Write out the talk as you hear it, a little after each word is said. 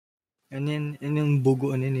Ano yan? Ano yung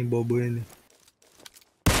bugo? Ano yan eh? Bobo yan eh.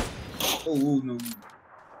 Oo, no.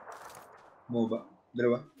 MOBA.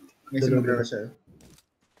 Dalawa. May sumagra siya.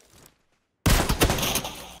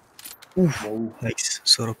 Wow. Nice.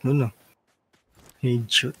 Sarap nun ah.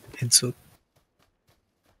 Headshot.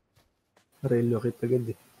 Relocate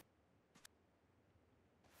agad eh.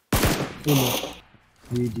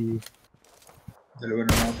 GG. Dalawa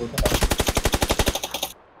na mga puta.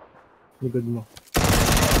 Ligod mo.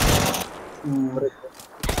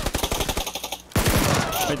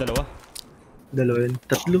 Ay, dalawa. Dalawa yun.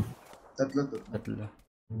 Tatlo.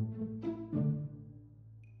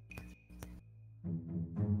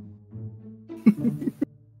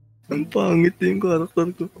 Ang pangit na yung karakter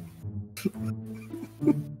ko.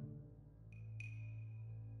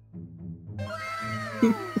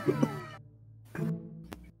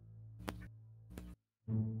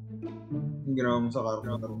 Ang ginawa mo sa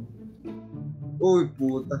karakter mo. Uy,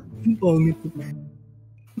 puta. Ang pangit.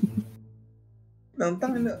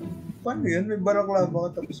 Nangtang na. Paano yan? May balaklava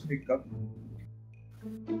ka tapos make up.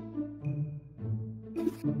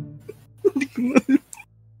 Hindi ko alam.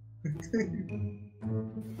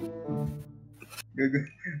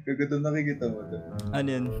 Gagato nakikita mo ito. Ano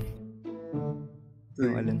yan?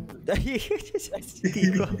 Yung alin?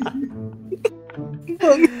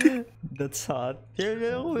 That's hot.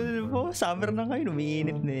 Summer na ngayon,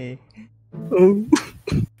 umiinit na eh. Oh.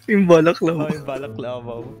 Yung balaklava. Oh, yung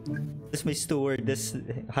balaklava. Tapos may stewardess,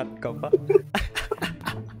 hot ka pa.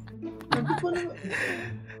 Ano pa naman?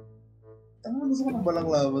 Tama, gusto ko ng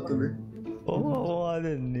balaklava tuloy. Oo, nga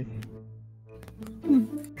din eh.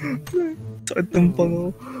 Sakit ng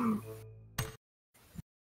pango.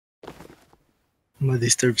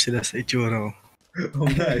 Ma-disturb sila sa itsura ko.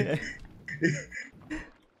 Oo nga eh.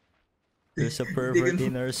 There's a pervert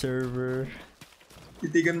in our server.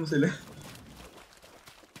 Titigan mo sila.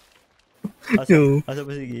 Asa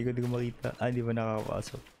ba sige? Hindi ko makita. Hindi ba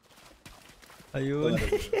nakakapasok? Ayun.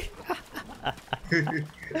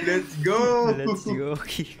 Let's go! Let's go,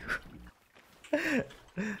 Kiko.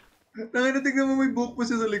 Tignan mo may buhok pa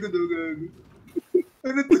siya sa likod. Oh, gago.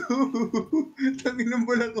 Ano to? Tangin ng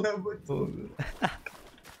balaklava to.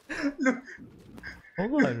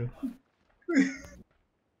 Oo nga, ano?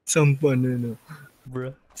 Some fun, ano.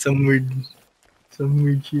 Bruh. Some weird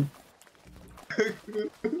shit.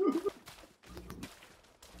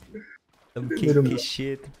 Some kinky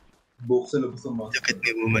shit. Buhok sa labas ng mask. Look at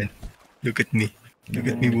me, woman. Look at me,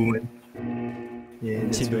 woman. Yeah,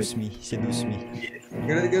 Seduce me. Yes.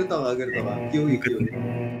 Ganito ka. QE.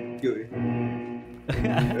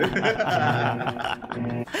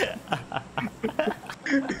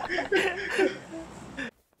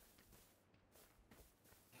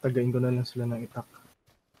 Tagayin ko na lang sila ng itak.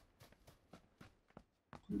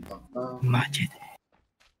 Imagine.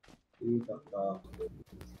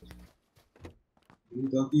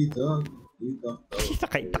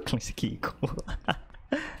 Kita-itak lang si Kiko.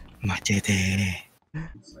 Machete.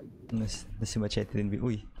 Si Machete din.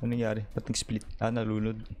 Uy, ano nangyari? Ba't nag-split?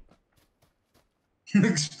 Nalunod.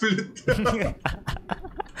 Nag-split.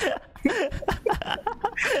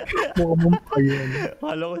 Mukha mong payan.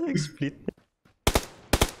 Akala ko nag-split.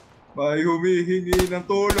 May humihingi ng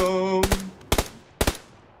tulong.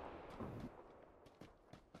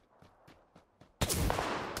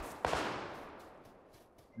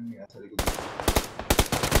 Sa likod.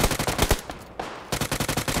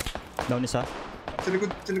 Down isa. Sa likod.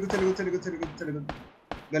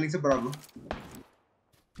 Galing sa Bravo.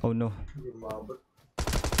 Oh no.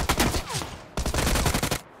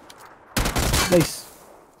 Nice.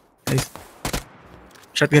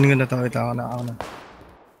 Shotgun ko na to. Ako na.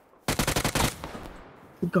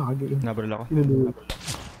 Gagi. Nabaril ako.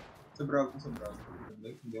 Sa Bravo.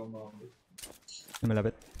 Hindi ako makakabit.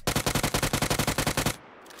 Malapit.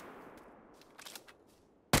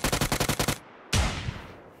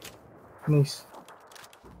 Nice.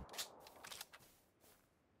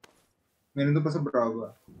 Meron doon pa sa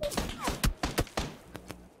Bravo.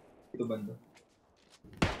 Ito banda.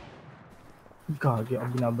 Gagi, ako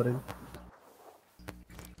binabaril.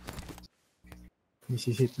 This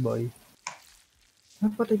is it, boy.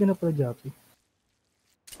 Napatay ka na pala, Jappy.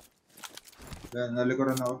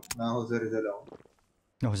 Nalikuran ako. Na-Jose Rizal ako.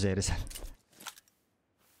 Jose Rizal.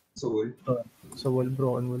 Sa wall. Sa wall,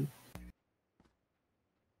 broken wall.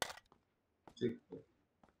 Check po.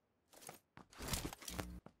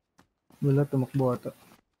 Wala, tumakbo ata.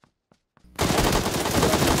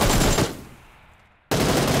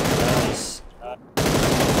 Nice.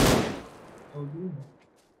 Oh, good.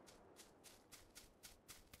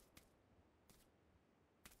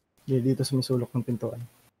 Yeah, dito sa may sulok ng pintuan.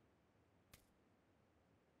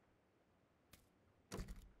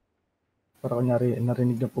 Para kunyari,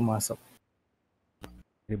 narinig na pumasok.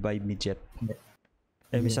 Revive me, Jet. Hindi.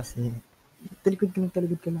 Eh, misa. Talikod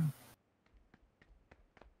ka lang.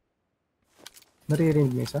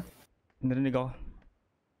 Naririnig mo isa? Narinig ako.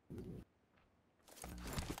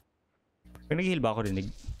 Pag nag-heal ba ako rinig?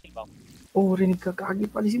 Oo, rinig ka. Kagi,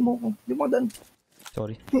 palisin mo ako. Di mo dan.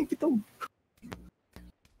 Sorry. Ito.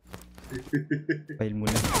 File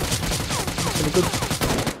muna. Talikod.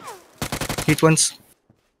 Hit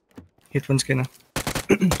once ka na.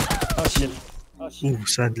 Oh, shit.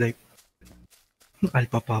 Sad life.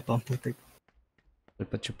 Alpha papa ang putik.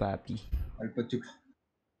 Alpa chupapi. Alpha chuk.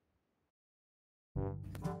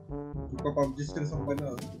 Magpa-publish ka sa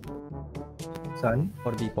pala. Saan?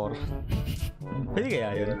 4v4. Pwede kaya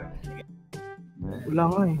yun? Wala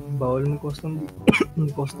nga eh. Bawal ng custom.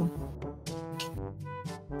 Custom.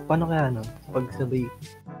 Paano kaya pagsabay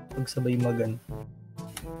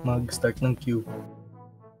mag-start ng queue.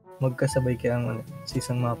 Magkasabay kaya ang sa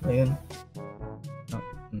isang mapa yun.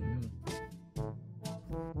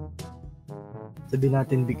 Sabihin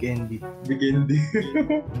natin Big Andy. Big Andy.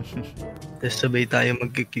 Tapos sabay tayo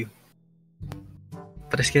mag-queue.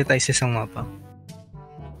 Pares kaya tayo sa isang mapa.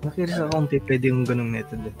 Nakira sa kung pwede yung ganung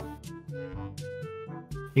method eh.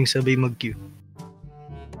 Yung sabay mag-queue.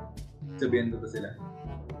 Sabihan ba sila?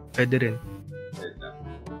 Pwede rin. Wait lang.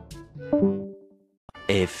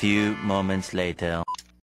 A few moments later.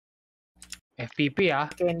 FPP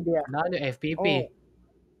ah. Candy ah. Ano yung FPP? Oh.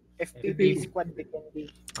 FPP squad Big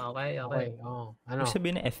Candy. Okay. Oh, ano? Ano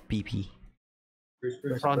sabihin na FPP? First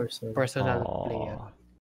First person. person. Personal Oh. player.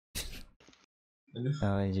 Ano?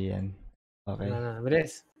 Okay, Gian. Okay. Ano,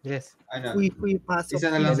 bilis. Ano? Uy, pasok.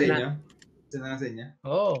 Isa na lang sa Isa inyo? Isa na lang sa inyo?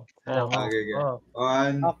 Oh. Okay. Oh.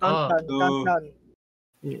 1, Oh, countdown, two. countdown.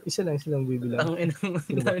 Isa lang bibilang. Ang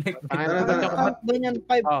Tara. Countdown yan,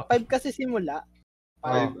 5. Oh. 5 kasi simula.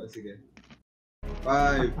 5. Sige.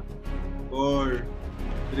 5, 4,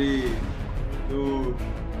 3, 2,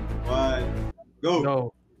 1, go! Go.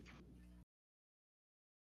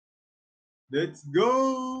 Let's go!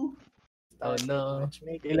 Oh no.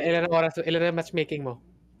 Matchmaking. Ilan na matchmaking mo?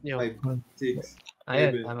 5, 6,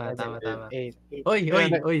 Ayun, 7, tama. 8. Uy.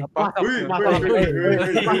 Pasok. Uy!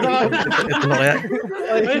 Ito na kaya?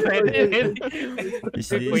 Is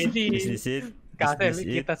Pwede. this it? Castle, Is this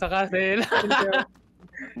it? kita sa castle.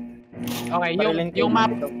 Okay, yung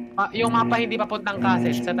mapa hindi papuntang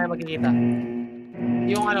castle, saan tayo magkikita?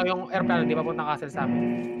 Yung airplane hindi papuntang castle sa amin.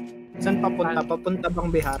 Saan papunta? Papunta bang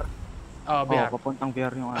Bihar? Oh, Bihar. Papuntang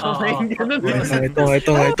Bihar yung Oh, ganun din.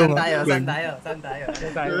 Ito nga. Saan tayo? Saan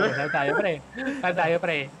tayo,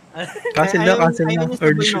 pre? Castle na.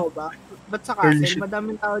 Early shoot. Ba't sa Early castle? shoot.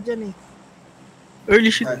 Madaming tao dyan eh. Early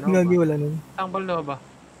shoot. Ano Ngagi wala nun. Tambol Nova.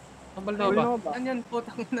 Ano yan,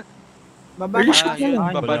 putang na. Baba Early na. shoot na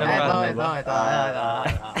lang. Baba ng Ito.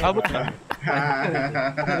 Abot na.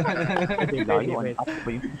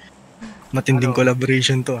 Matinding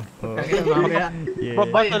collaboration to. Oh. Mamaya. Yeah.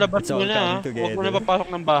 Baba sa labas It's all mo na coming ha. Huwag mo na together. papasok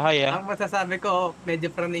ng bahay ha. Ang masasabi ko, medyo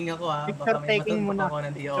praning ako ha. Picture taking muna. Ako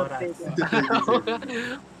ng di Picture oras. taking.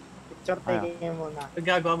 Picture taking muna.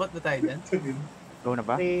 Gagawa ba tayo dyan? Go na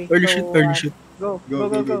ba? 3, Early shoot. Go.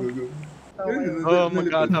 Oo,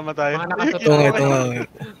 magkasama tayo. Mga nakasuot. Ito nga.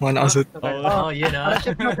 Mga nakasut. Oo, yun ha.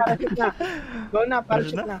 Parachute na. Go na,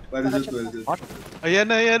 parachute na. Parachute. Ayan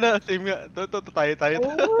na. Same nga. Ito, tayo.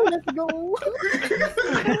 Oh, let's go.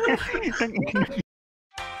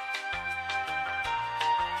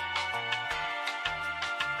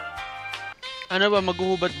 Ano ba,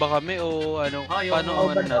 maghuhubad ba kami o ano? yung Paano ang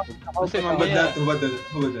ano natin? Kasi mamaya, Hubad.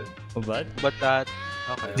 Ubad? hubad lahat.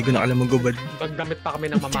 Okay. Hindi ko na alam magubad. Pagdamit pa kami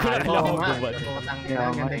ng mamahal. Oo nga. Gubad. Putang ina,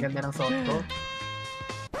 ganda-ganda ng suot ko.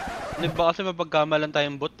 Ano ba kasi mapagkamalan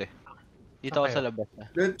tayong bot eh. Dito ako Okay. sa labas na.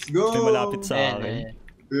 Let's go! May malapit sa Ayan, akin. ayan.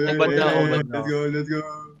 Ubad na. Let's go.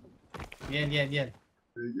 Yan.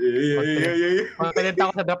 Pagkalit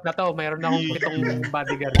ako sa drop na to, mayroon akong 7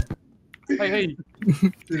 bodyguard. Ay.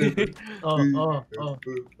 Oo.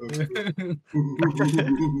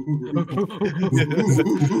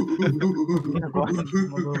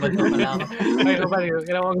 Magubad na pala ako. Ay, kapal,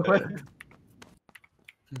 ginawa ko.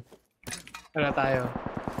 Ano tayo?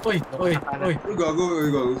 Uy. Uy, gago.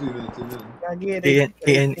 Sino? Gagi,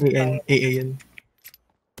 A-N.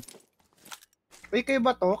 Uy, kayo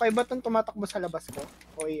ba to? Kayo ba itong tumatakbo sa labas ko?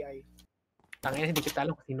 O AI? Tangina, hindi kita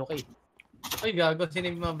alam kung sino kayo. Uy, gago, sino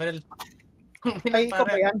yung mga baril? Ay, ikaw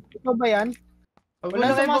ba yan? Ikaw ba yan? Huwag mo Wala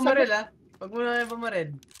na kayo sumasagot. bumaril ha. Huwag mo na kayo bumaril.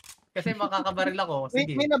 Kasi makakabaril ako.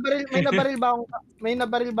 Sige. May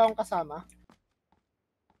nabaril ba akong kasama?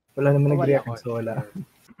 Wala naman Wala nag-react. ako. So wala.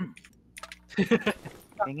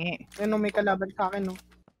 Tingi. Ano, may kalaban sa akin, no?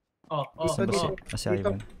 Oh, Saan ba dito. si- si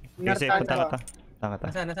Ivan? Kasi Nartan punta ko. ka ta. Tanga ta.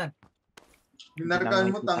 Nasaan? Narkaan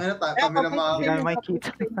mo, tangina, kami na Hindi makakita. namin makikita.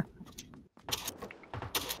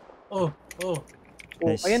 Oh. Oh,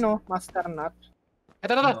 Nice. ayan oh, master nut.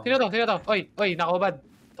 Ito. Sino to? Oy, nakubad.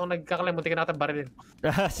 Itong nagkakalim, munti ka na barilin.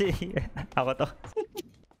 Ako to.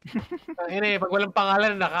 Pag walang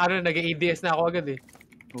pangalan, nag-ADS na ako agad eh.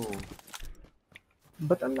 Oo.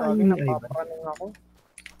 Ba't ang layo Lagi ni Ivan? napapraning ako.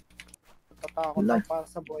 Tatakot ako para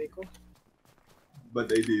sa buhay ko. Bad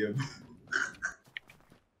idea.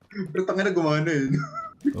 Pero tangina gumana yun.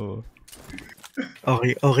 Oo.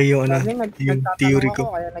 Okay yung ano, Lagi yung nagtatanong theory ako,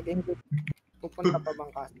 ko. kaya nag-enjoy. Pupunta pa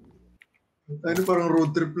bang kasi? Ano parang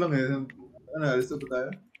road trip lang eh. Ano, alis na ba tayo?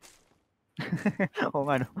 Oo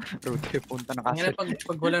nga no, road trip punta na Ngayon, kasi.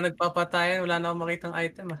 pag wala nagpapatayan, wala na akong makitang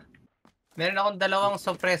item ah. Meron akong dalawang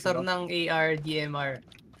suppressor ng AR, DMR.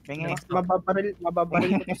 Pengen. Mababaril ko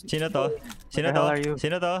to. Sino to? Sino What the to? hell are you?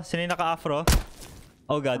 Sino to? Sino yung naka-afro?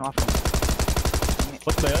 Oh god. Ano ka?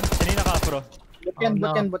 Bot ba yun? Sino yung naka-afro? Bot yan.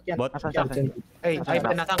 Bot? Nasaan siya? Ay,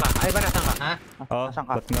 Ivan, nasan ka? Ha? Oh, Nasaan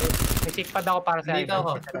ka? bot nga. May chickpad ako para sa Dito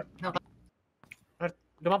ako.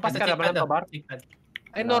 Lumampas ka na ba ng pabar? Checkpad.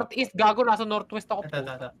 Ay, northeast, gago. Nasa northwest ako.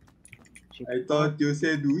 Ito. I thought you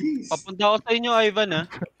said Luis. Papunta ako sa inyo, Ivan, ha?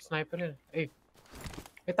 Sniper yun. Ay.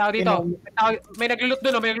 May tao dito. May naglulut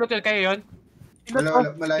doon, may naglulut yun. Kayo yun?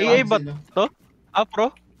 Malayo EA ako ba sa inyo. to? Afro?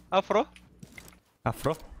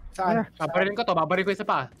 Afro? Saan? Babarilin ko to. Babarilin ko isa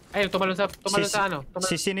pa. Ayun, tumalon sa ano.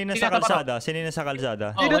 Sino na Sino sa to, kalsada? Sino na sa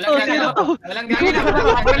kalsada? Oh, Sino walang to? gagana. Sino to? Walang gagana.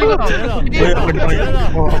 Babarilin ko to. Sino to?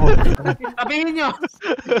 Sabihin nyo.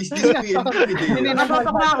 Is this PNP video?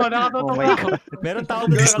 Nakatutok na ako. Oh my god. Meron tao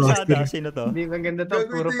doon sa kalsada. Sino to? Hindi maganda to.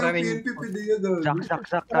 Gago Puro ito yung praning. PNP video doon. Sak,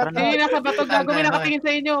 tara na. Hindi, nasa bato. Gago, may nakatingin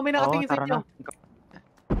sa inyo. May Oo, nakatingin sa tara inyo. na.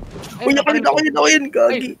 Uy, nakulit ako yun, Ay,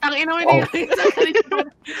 gagi. tangin mo yun.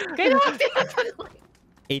 Kaya naman tinatanong.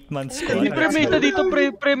 8 months ko. Hindi, pre, may isa dito,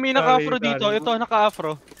 pre, may naka-afro dito. Ito,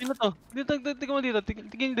 naka-afro. Sino to? Dito, tingnan mo dito.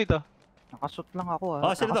 Tingin dito. Nakasut lang ako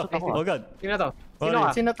Oh, sino to? Nakasut ako, Oh god. Sino to? Sorry.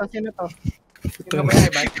 Sino ka? Sino to? Sino ba yung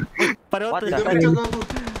Ivan? Pareho What to. the- May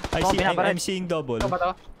damit siya, gago. I'm seeing double. Ito ba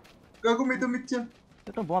to? Gago, may damit siya.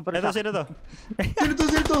 Ito, bumabaril Ito, sa sino to?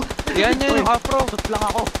 Sino to? Yan, yung afro. Sut lang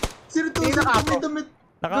ako. Sino to? Sino ka, May damit.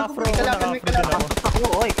 Naka-afro. May kalaban, may Naka-afro din ako. Nakasut ako,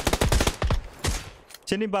 oy.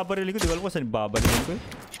 Sino yung babarilin ko? Di ko alam kung saan yung babarilin ko eh.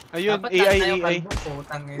 Ayun, Dapat tayo AI. kalbo,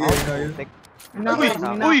 putang ina.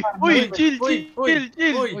 Uy, chill.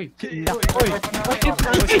 Uy.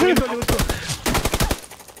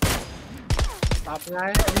 Stop nga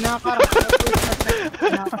yan. Minakar.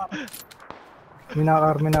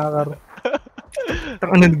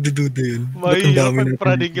 Ano nagdududa yun? Ba't ang Mahirap dami ang natin?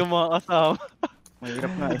 praning yung mga kasama.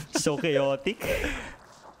 Mahirap nga eh. So chaotic.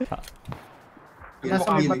 Nasa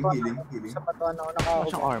may Healing. batuan. Sa batuan ako nakahubad.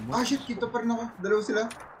 Siyang armor. Ah shit, kita pa rin ako. Dalawa sila.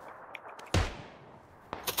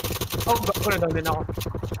 Oh, gago na daw din ako.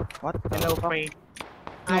 What? Hello, May.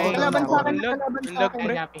 Kalaban sa akin, Hello. kalaban sa Hello, akin.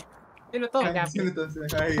 Hi, Gabi. Sino to? Hi, Gabi. Sino to?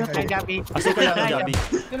 Hi. Hi, Gabi. Asin ka lang, Jabi.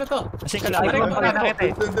 Sino to? Asin ka Ay, lang. ko pa nakita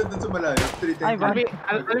eh. Doon sa malayo. 310. Ay, Gabi,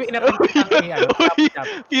 alam mo, inapansin ko ano. Gabi.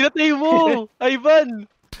 Pinatay mo, Ivan.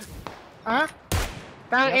 Ha?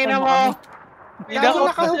 Tangina mo. Gago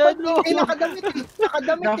nakahubad Ano? eh. Nakadamit eh.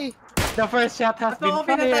 Nakadamit eh. The first shot has been Ako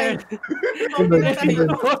pinatay. fired.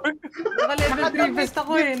 Naka-level 3 vest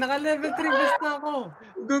ako eh. Naka-level 3 vest na ako.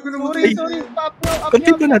 Gago naman. Sorry.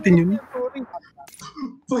 Complete ba natin yun? Sorry.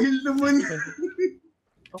 Pahil naman.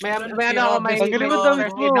 May ano ako, may Ang galing mo, first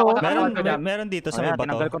damit aid mo. ako. Meron dito sa may Ayan, bato.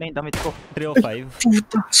 tinanggal ko na yung damit ko. 305.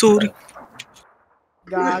 Puta, sorry.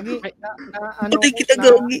 Gagi. Ano Patay ko, kita,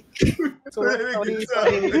 gagi. Sorry.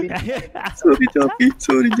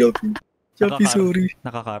 Sorry, Jappy. Jappy, Nakakar. sorry.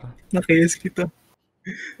 Nakakar. Nakayas kita.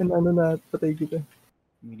 Ano na, patay kita.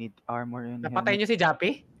 We need armor and Napatay niyo si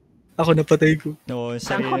Jappy? Ako napatay ko. No,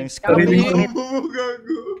 sariling Sariling score.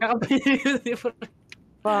 Gago. Kakabili.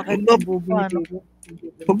 Bakit? Paano?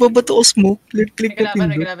 Magbabato ko smoke. Click May natin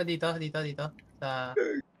doon. kalaban dito. Sa...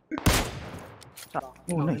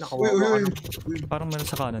 Oh, nice. Uy. Parang meron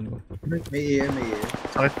sa kanan ko. May air.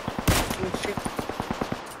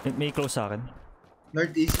 May close sa akin.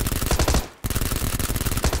 Northeast.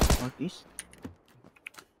 Northeast?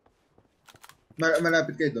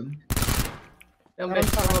 Malapit kayo doon. Yung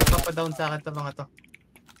best ko, magpapadown sa akin to mga to.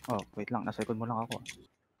 Oh, wait lang. Nasa likod mo lang ako.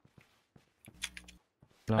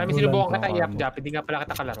 Kami sinubukan kita i-up, Jappy. Di nga pala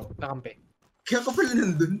kita kalaro. Kakampi. Kaya ka pala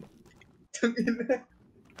nandun. Tangina.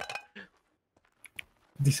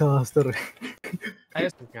 Disaster.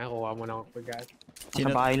 Ayos. Nga, kuha mo na ako pag-gas. Sa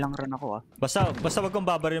bahay lang rin ako ah. Basta wag kong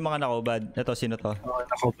babaril yung mga nakubad. Ito, sino to?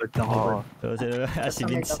 Nakopad. Oo. So, sino? Si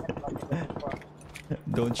Vince.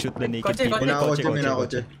 Don't shoot the naked Kotse, people. kotse.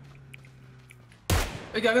 Minakotse.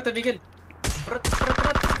 Uy, gago, tumigil. Prot.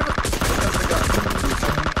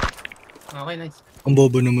 Okay, nice. Ang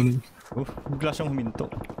bobo naman. Bigla siyang huminto.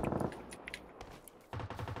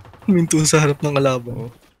 Huminto sa harap ng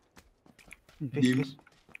kalaban.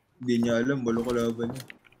 Hindi niya alam, balo kalaban niya.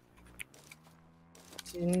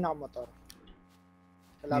 Sino yung nakamotor?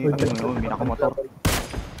 May nakamotor.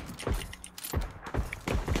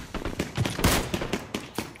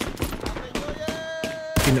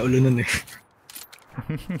 Pinaulunan eh.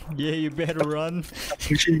 Yeah, you better run.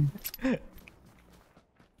 Si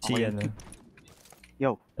ano.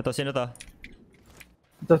 Yo. Ito, sino to?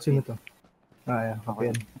 Ito, sino to? Yeah, ako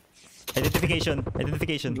yan. Identification.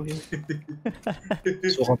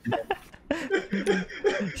 Suka pala.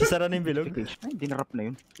 Sasara na yung bilog. Ay, dinarap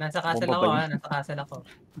na yun. Nasa castle ako ha, nasa castle ako.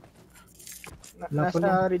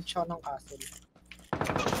 Nasa ridge ako ng castle.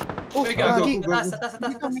 Uy, gago. Sa taas.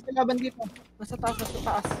 Dito, may kalaban dito. Nasa taas.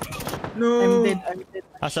 No! I'm dead.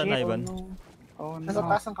 Asan na, Ivan? Oh, no. Nasa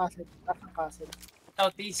taas ng castle.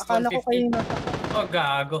 Southeast, Akala ko kayo 150. nasa... Oh,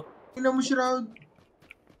 gago. Tingnan mo, Shroud.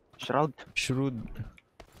 Shrewd.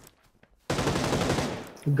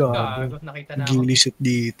 Gago. Gago, nakita na ako. Gilisot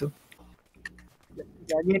dito.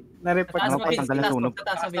 Gagi, na-report Taas na mo, pa.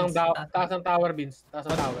 Vince. Taas ng tower, Vince. Taas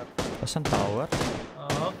ng tower. Asan tower?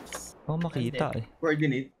 Oops. Oh, makita eh.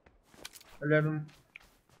 Coordinate. Wala rin.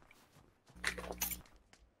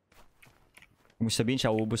 Ibig sabihin siya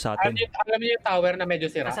ubos sa atin. Alam niyo yung tower na medyo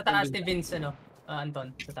sira? Nasa taas ni Vince,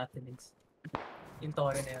 Anton. Sa taas ni Vince. Yung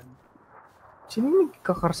torre na yan. Sino yung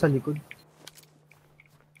nagkakar sa likod?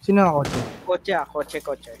 Sino ako to?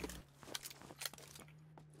 Kotse.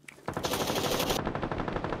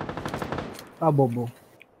 Bobo.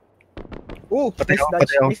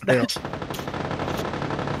 Nice dodge.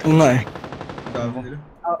 Oo nga eh. Dami nila.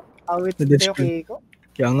 Awit Na-dodge tayo ko. Keiko.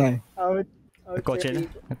 Kaya nga eh. Awit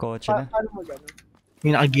Nagkotse na. Paano mo gano'n?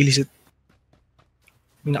 May nakagilisot.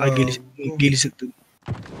 Gilisot dun.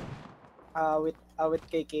 Awit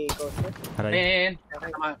kay Keiko. Aray.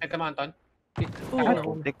 Kita mo, Anton?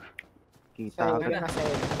 Putik. Kita. Sabi na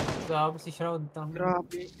sa'yo. Gago si Shroud.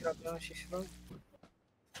 Grabe ang Shroud.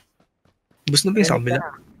 Bus na ba yung sa kabila?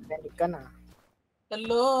 Panic ka na.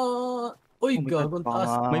 Hello! Uy, gago.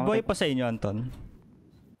 Taas. May buhay pa sa inyo, Anton.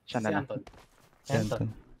 Si Siya na lang. Anton. Si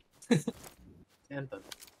Anton. Si Anton.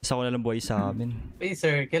 Isa ko na lang buhay sa amin. Uy,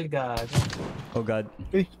 circle, gago. Oh God.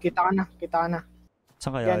 Uy, kita ka na.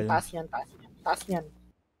 Saan kaya Yan, yun? taas yan.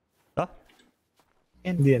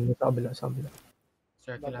 Hindi yan, sa kabila.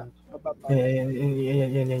 Circle lang. Baba.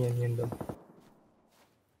 Yan doon.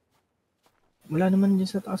 Wala naman dyan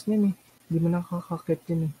sa taas niyan eh. Hindi mo nakakakit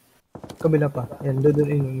yun eh. Kabila pa. Yan, doon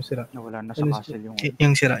yung sira. Wala na sa castle yung...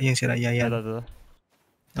 Yung sira. Yan. Ito.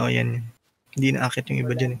 Oo, yan. Hindi naakit yung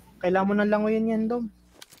iba dyan eh. Kailangan mo nang langoyin yan, Dom.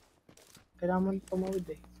 Kailangan mo tumawid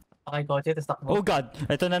eh. Okay, kotse, tapos takbo. Oh God!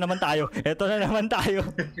 Ito na naman tayo.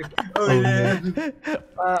 Oh, yeah.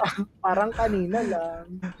 Parang kanina lang.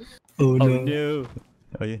 Oh Oh no. no.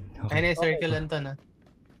 Oh yun. Okay. Ayun na yung circle, Anton, ha.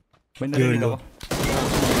 May narinig Yun, ako.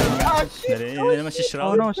 Narinig na naman si Oh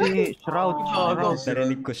Shroud. no, si Shroud.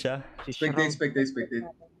 Narinig ko siya. Si Shroud. Spectate.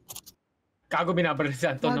 Gago, binabaril si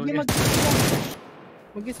Anton. Lagi naman.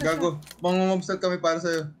 mag-isa siya. Gago, mangungumstat kami para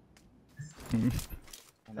sa'yo.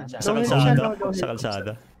 Sa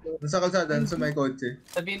kalsada. Nasa kalsada, nasa may kotse.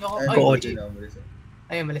 Sabihin mo ko, Ay, ay, kotse.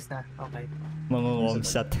 ay, umalis na. Okay.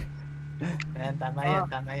 Mangungomsat. Ayan, tama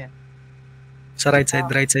yan. Sa right side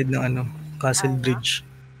ng Castle Bridge.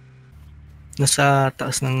 Nasa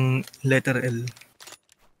taas ng letter L.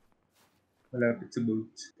 Malapit sa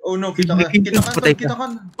boat. Oh no, kita ka. Patay ka.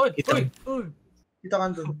 Kita ka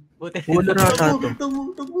to. Buti. Wala rata to.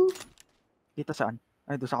 Tabo. Kita saan?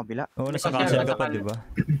 Ay, doon sa kabila. Oo, nasa castle ka pa, di ba?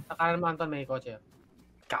 Sa kanan mo, Anton, may kotse.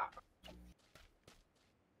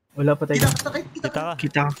 Wala patay ka.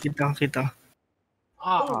 Kita.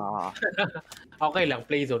 Okay lang,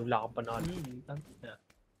 play zone. Wala kang panahon.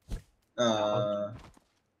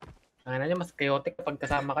 Ang ina niya, mas chaotic kapag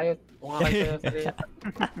kasama kayo. Kung nga kayo sa